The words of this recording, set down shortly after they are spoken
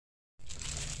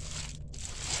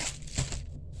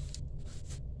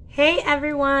Hey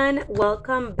everyone,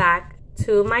 welcome back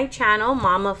to my channel,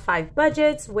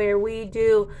 momoffivebudgets, where we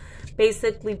do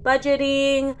basically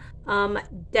budgeting,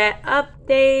 debt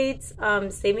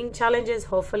updates, saving challenges,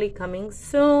 hopefully coming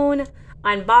soon,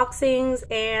 unboxings,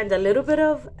 and a little bit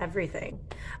of everything.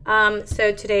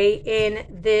 So today in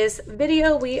this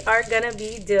video, we are gonna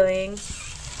be doing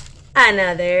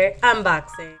another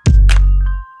unboxing.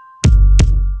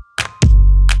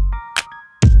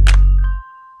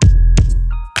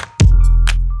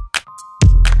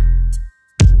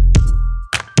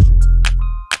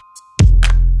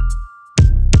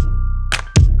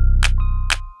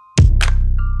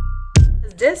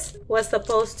 This was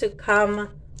supposed to come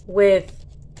with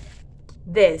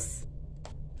this,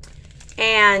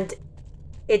 and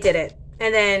it didn't.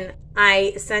 And then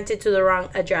I sent it to the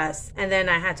wrong address, and then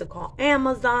I had to call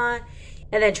Amazon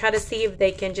and then try to see if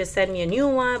they can just send me a new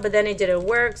one, but then it didn't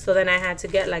work. So then I had to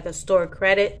get like a store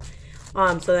credit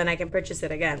so then I can purchase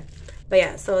it again. But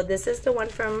yeah, so this is the one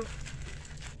from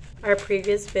our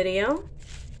previous video.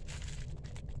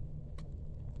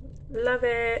 Love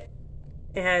it.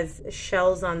 It has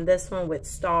shells on this one with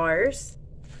stars.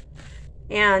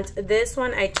 And this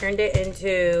one, I turned it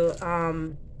into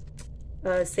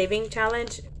a saving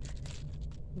challenge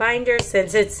binder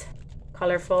since it's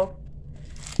colorful.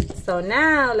 So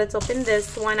now let's open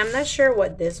this one. I'm not sure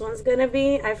what this one's gonna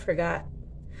be. I forgot.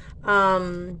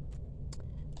 But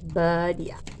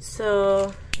yeah.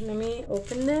 So let me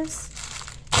open this.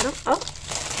 Oh,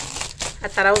 I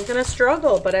thought I was gonna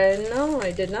struggle, but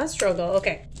I did not struggle.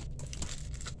 Okay.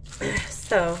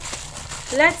 So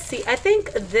let's see. I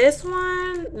think this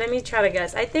one, let me try to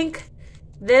guess. I think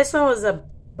this one was a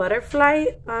butterfly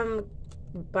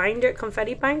binder,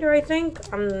 confetti binder, I think.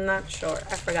 I'm not sure.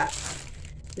 I forgot.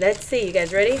 Let's see. You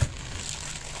guys ready?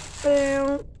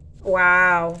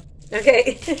 Wow.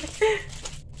 Okay.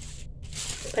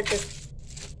 Put this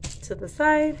to the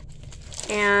side.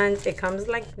 And it comes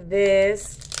like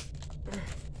this.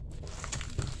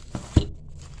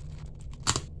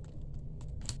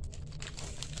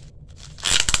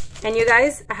 And you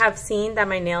guys have seen that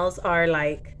my nails are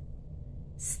like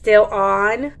still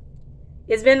on.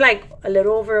 It's been like a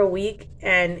little over a week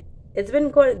and it's been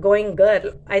going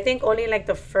good. I think only like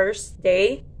the first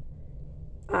day,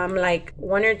 like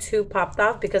one or two popped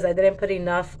off because I didn't put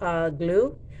enough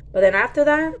glue. But then after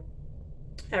that,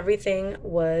 everything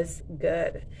was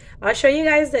good. I'll show you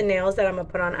guys the nails that I'm gonna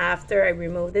put on after I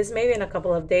remove this, maybe in a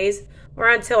couple of days or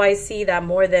until I see that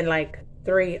more than like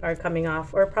 3 are coming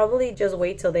off, or probably just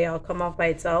wait till they all come off by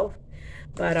itself.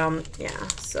 But yeah,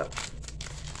 so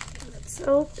let's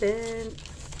open.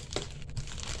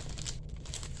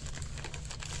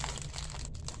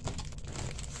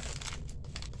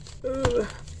 Ooh.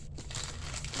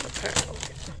 Okay.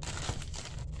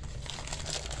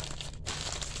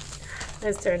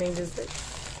 It's turning just big.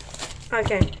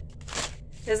 Okay,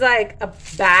 it's like a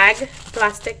bag,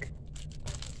 plastic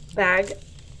bag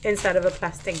inside of a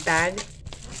plastic bag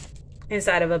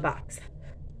inside of a box,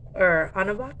 or on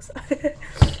a box.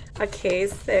 Okay,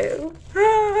 so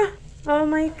oh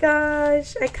my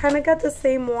gosh, I kind of got the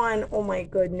same one. Oh my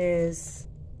goodness,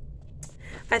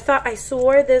 I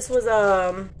swore this was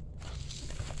a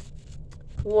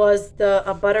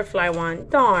butterfly one.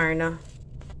 Darn.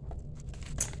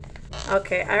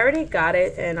 Okay, I already got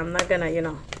it and I'm not gonna, you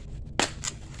know,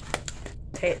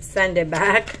 send it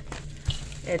back.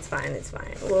 It's fine, it's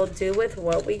fine. We'll do with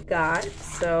what we got.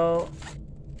 So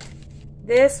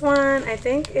this one, I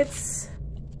think it's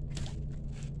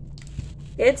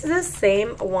the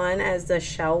same one as the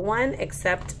shell one,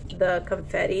 except the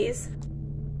confettis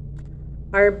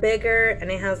are bigger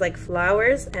and it has like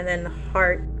flowers and then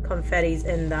heart confettis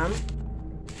in them.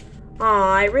 Oh,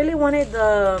 I really wanted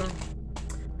the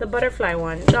butterfly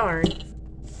one. Darn.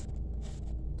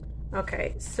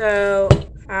 Okay, so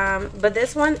but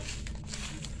this one,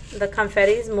 the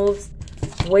confettis moves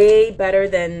way better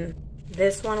than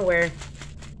this one where,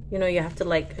 you know, you have to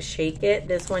like shake it.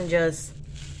 This one just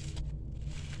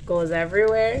goes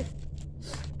everywhere.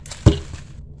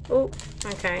 Oh,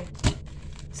 okay.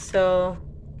 So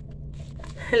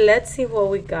let's see what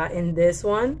we got in this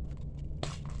one.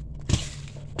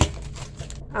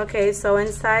 Okay, so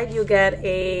inside you get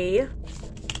a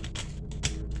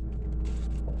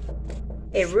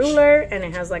ruler and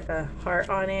it has like a heart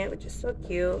on it, which is so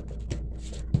cute.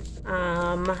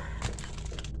 I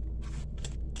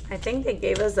think they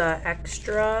gave us a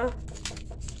extra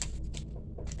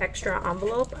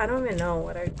envelope. I don't even know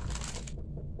what I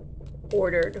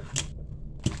ordered.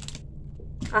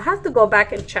 I'll have to go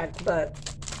back and check, but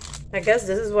I guess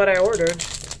this is what I ordered.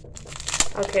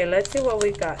 Okay, let's see what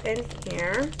we got in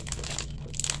here.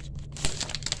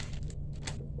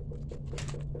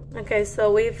 Okay,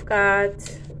 so we've got,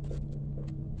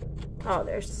 oh,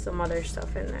 there's some other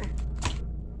stuff in there.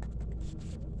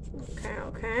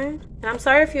 Okay. And I'm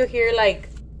sorry if you hear like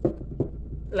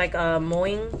a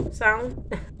mowing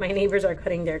sound. My neighbors are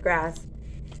cutting their grass.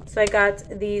 So I got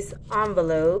these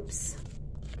envelopes.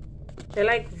 They're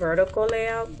like vertical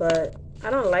layout, but I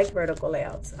don't like vertical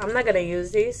layouts. I'm not gonna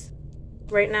use these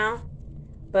right now,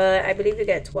 but I believe you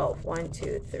get 12. 1,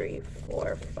 2, 3,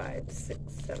 4, 5, 6,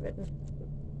 7,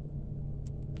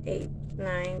 8,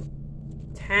 9,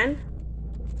 10.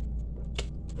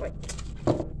 Wait,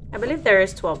 I believe there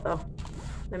is 12 though.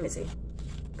 Let me see,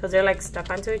 because they're like stuck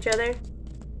onto each other.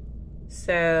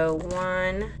 So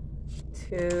 1,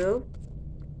 2,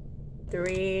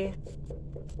 3,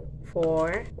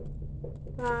 4,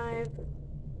 5,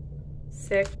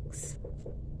 6,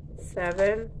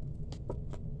 7,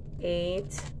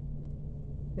 8,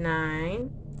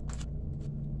 9,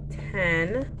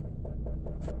 10,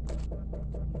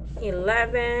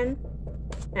 11,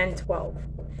 and 12.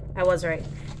 I was right.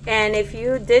 And if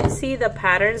you did see the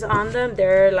patterns on them,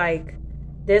 they're like,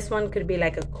 this one could be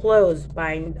like a closed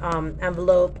bind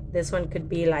envelope. This one could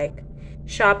be like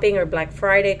shopping or Black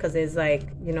Friday, because it's like,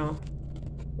 you know,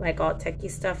 like all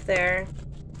techie stuff there.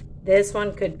 This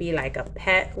one could be like a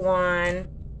pet one.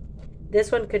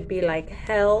 This one could be like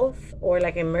health or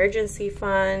like emergency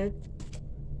fund.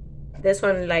 This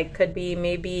one like could be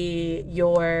maybe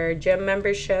your gym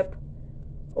membership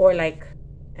or like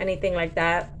anything like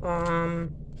that.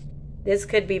 This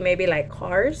could be maybe like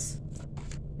cars,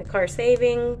 like car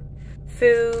saving,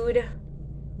 food.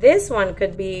 This one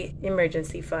could be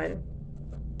emergency fund.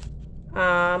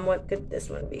 What could this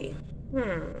one be?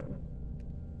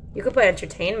 You could put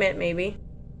entertainment maybe.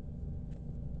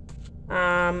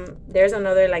 There's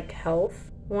another like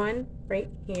health one right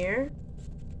here.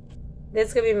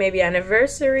 This could be maybe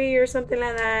anniversary or something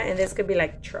like that, and this could be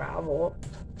like travel.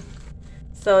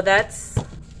 So that's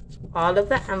all of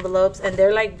the envelopes, and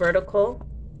they're like vertical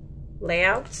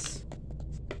layouts.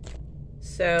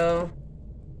 So,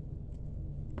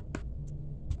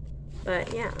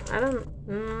 but yeah, I don't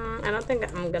think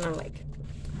I'm gonna like it.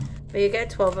 But you get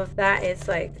 12 of that. It's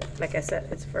like I said,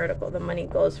 it's vertical. The money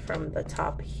goes from the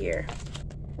top here.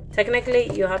 Technically,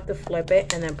 you have to flip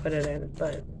it and then put it in,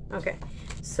 but okay.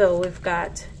 So we've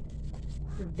got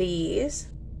these.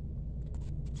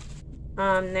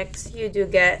 Next you do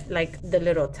get like the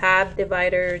little tab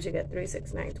dividers. You get 3,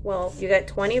 6, 9, 12. You get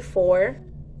 24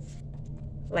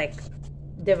 like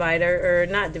divider, or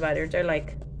not dividers, they're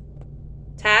like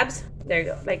tabs. There you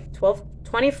go, like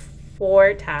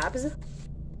 24 tabs.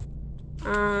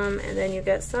 And then you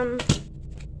get some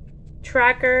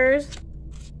trackers,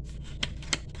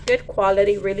 good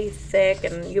quality, really thick,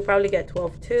 and you probably get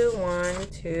 12 too. 1,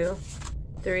 2,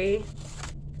 3,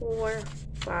 4,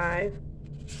 5,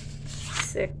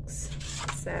 6,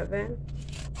 7,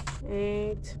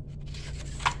 8,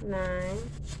 9,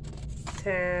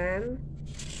 10,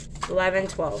 11,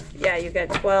 12. Yeah, you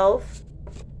get 12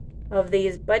 of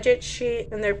these budget sheet,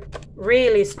 and they're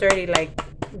really sturdy, like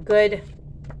good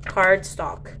card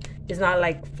stock. It's not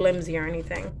like flimsy or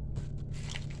anything.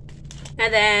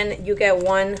 And then you get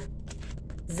one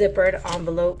zippered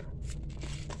envelope.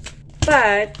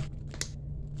 But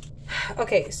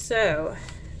okay, so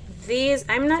these,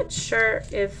 I'm not sure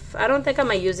if, I don't think I'm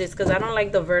gonna use these because I don't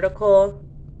like the vertical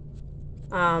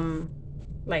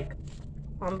like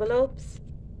envelopes.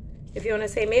 If you want to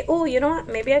say, maybe, oh, you know what,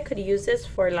 maybe I could use this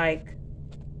for like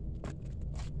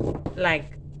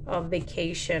a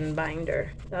vacation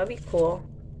binder. That would be cool.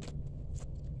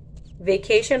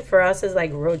 Vacation for us is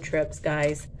like road trips,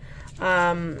 guys.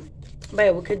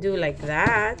 But we could do like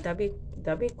that.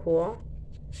 That'd be cool.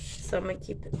 So I'm gonna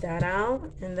keep that out,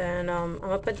 and then I'm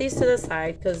gonna put these to the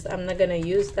side because I'm not gonna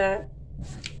use that.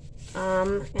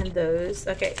 And those.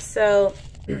 Okay, so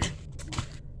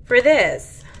for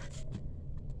this,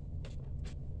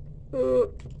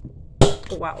 ooh,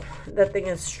 wow, that thing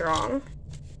is strong.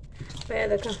 But yeah,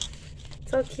 look,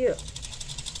 so cute.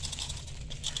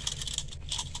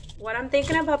 What I'm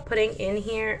thinking about putting in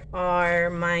here are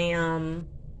my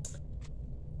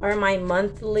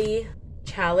monthly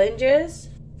challenges.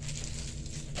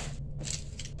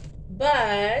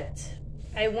 But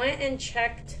I went and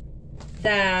checked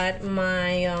that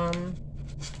my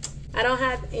I don't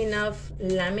have enough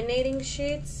laminating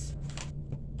sheets,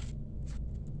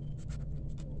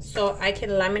 so I can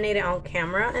laminate it on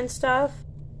camera and stuff.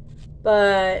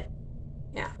 But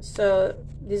yeah, so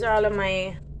these are all of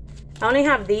my, I only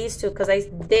have these two because I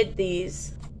did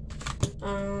these.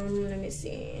 Let me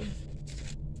see.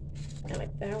 I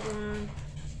like that one.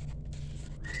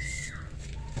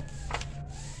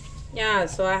 yeah,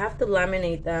 so I have to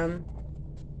laminate them.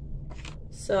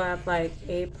 So I have like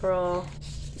April,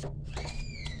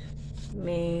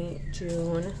 May,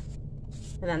 June,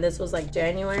 and then this was like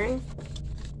January.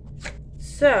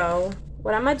 So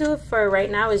what I'm gonna do for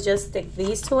right now is just stick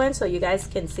these two in so you guys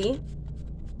can see.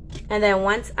 And then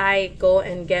once I go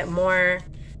and get more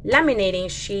laminating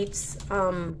sheets,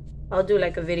 I'll do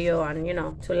like a video on, you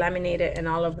know, to laminate it and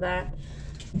all of that.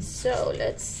 So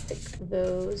let's stick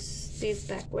these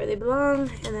back where they belong,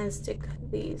 and then stick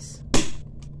these.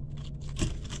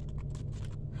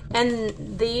 And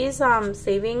these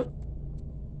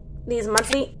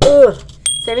monthly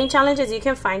saving challenges, you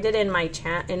can find it in my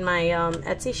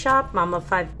Etsy shop,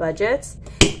 momoffivebudgets,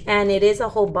 and it is a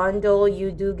whole bundle. You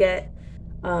do get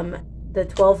the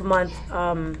 12-month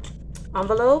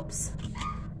envelopes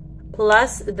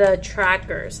plus the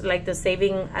trackers, like the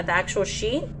saving at the actual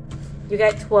sheet. You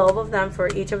get 12 of them for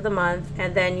each of the month,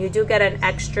 and then you do get an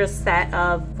extra set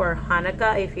of for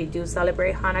Hanukkah if you do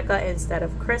celebrate Hanukkah instead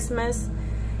of Christmas.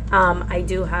 I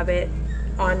do have it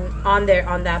on there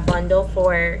on that bundle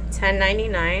for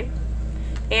 $10.99,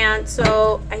 and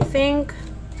so I think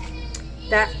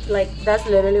that that's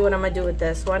literally what I'm gonna do with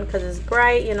this one, because it's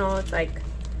bright, you know, it's like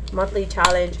monthly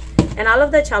challenge. And all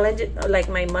of the challenges, like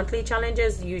my monthly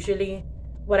challenges, usually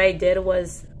what I did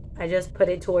was I just put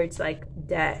it towards like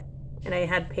debt, and I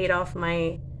had paid off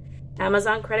my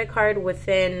Amazon credit card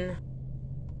within,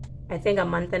 I think, a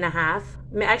month and a half.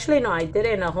 Actually, no, I did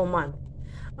it in a whole month.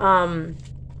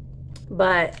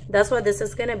 But that's what this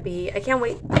is gonna be. I can't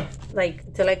wait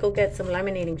like till I go get some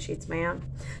laminating sheets, man,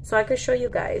 so I could show you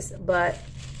guys. But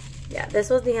yeah, this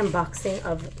was the unboxing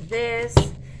of this,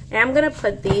 and I'm gonna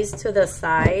put these to the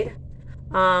side.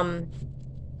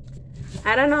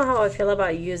 I don't know how I feel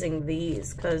about using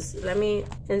these, because let me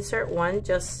insert one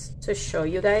just to show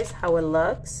you guys how it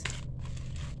looks.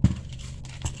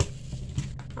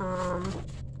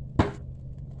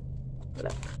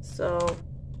 Look, so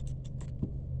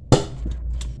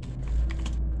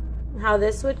how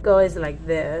this would go is like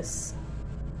this,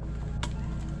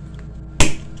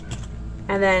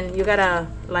 and then you gotta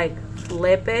like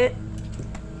flip it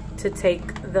to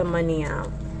take the money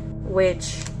out,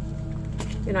 which,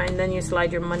 you know, and then you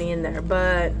slide your money in there.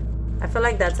 But I feel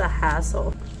like that's a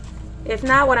hassle. If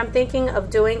not, what I'm thinking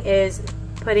of doing is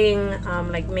putting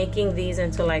like making these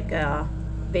into like a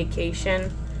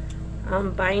vacation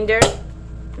binder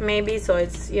maybe, so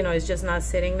it's, you know, it's just not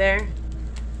sitting there.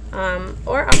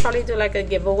 Or I'll probably do like a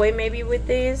giveaway maybe with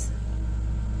these.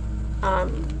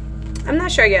 I'm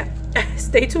not sure yet.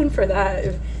 Stay tuned for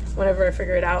that whenever I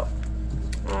figure it out.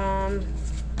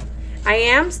 I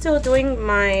am still doing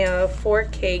my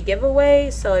 4K giveaway,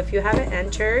 so if you haven't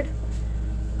entered,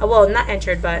 well, not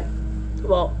entered, but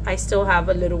well, I still have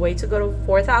a little way to go to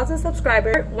 4,000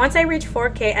 subscribers. Once I reach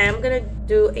 4K, I am gonna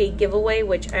do a giveaway,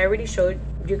 which I already showed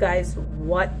you guys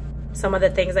what some of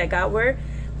the things I got were,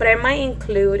 but I might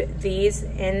include these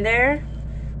in there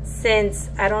since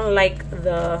I don't like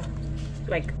the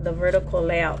vertical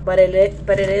layout, but it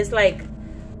is like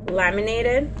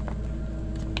laminated,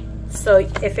 so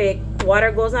if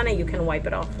water goes on it, you can wipe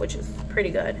it off, which is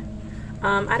pretty good.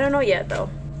 I don't know yet though,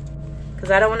 because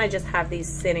I don't want to just have these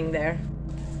sitting there.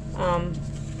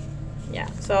 Yeah,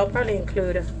 so I'll probably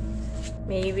include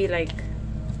maybe like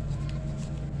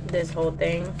this whole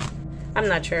thing. I'm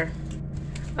not sure.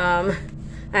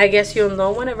 I guess you'll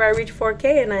know whenever I reach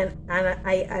 4K, and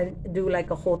I do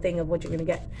like a whole thing of what you're gonna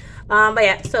get. But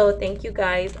yeah, so thank you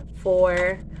guys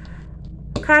for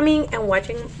coming and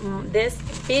watching this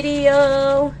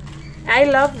video. I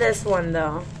love this one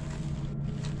though.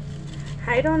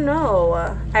 I don't know,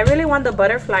 I really want the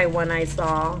butterfly one I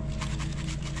saw,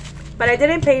 but I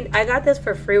didn't pay. I got this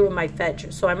for free with my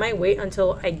Fetch, so I might wait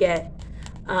until I get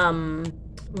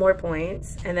more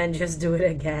points and then just do it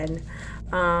again.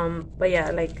 But yeah,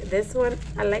 like this one,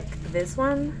 I like this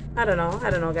one. I don't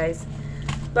know guys,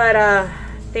 but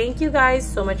thank you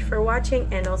guys so much for watching,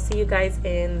 and I'll see you guys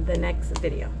in the next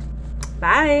video.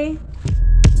 Bye.